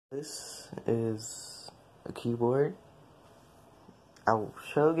This is a keyboard. I'll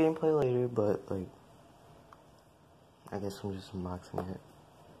show gameplay later, but like, I guess I'm just unboxing it.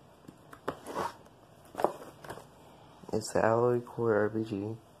 It's the Alloy Core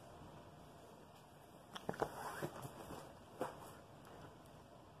RGB.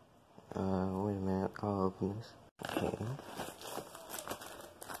 Wait a minute, I'll open this. Okay.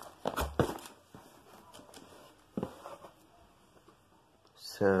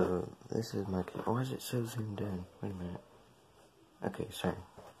 So, this is my keyboard. Why is it so zoomed in? Wait a minute. Okay, sorry.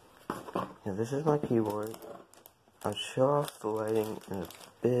 Yeah, this is my keyboard. I'll show off the lighting in a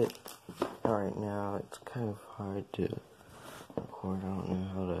bit. Right now, it's kind of hard to record. I don't know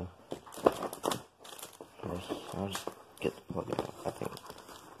how to. I'll just get the plug out, I think.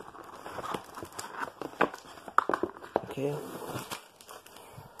 Okay.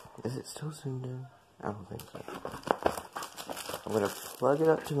 Is it still zoomed in? I don't think so. I'm gonna plug it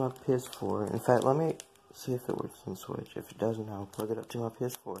up to my PS4. In fact, let me see if it works on Switch. If it doesn't, I'll plug it up to my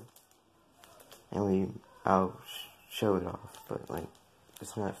PS4. And I'll show it off. But like,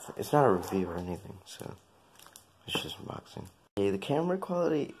 it's not a review or anything, so it's just unboxing. Okay, the camera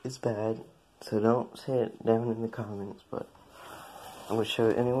quality is bad, so don't say it down in the comments, but I'm gonna show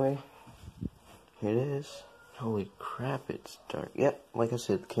it anyway. Here it is. Holy crap, it's dark. Yep, like I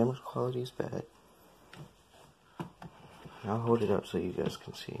said, the camera quality is bad. I'll hold it up so you guys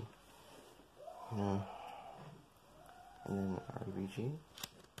can see. And then RGB.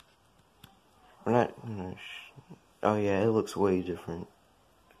 We're not gonna oh yeah, it looks way different.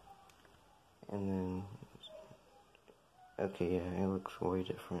 And then, okay, yeah, it looks way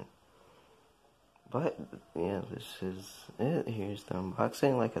different. But, yeah, this is it. Here's the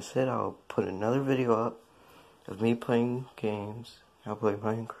unboxing. Like I said, I'll put another video up of me playing games. I'll play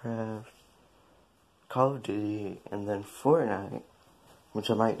Minecraft, Call of Duty, and then Fortnite, which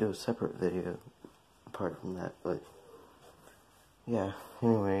I might do a separate video apart from that, but yeah,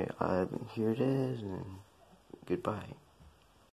 anyway, here it is, and goodbye.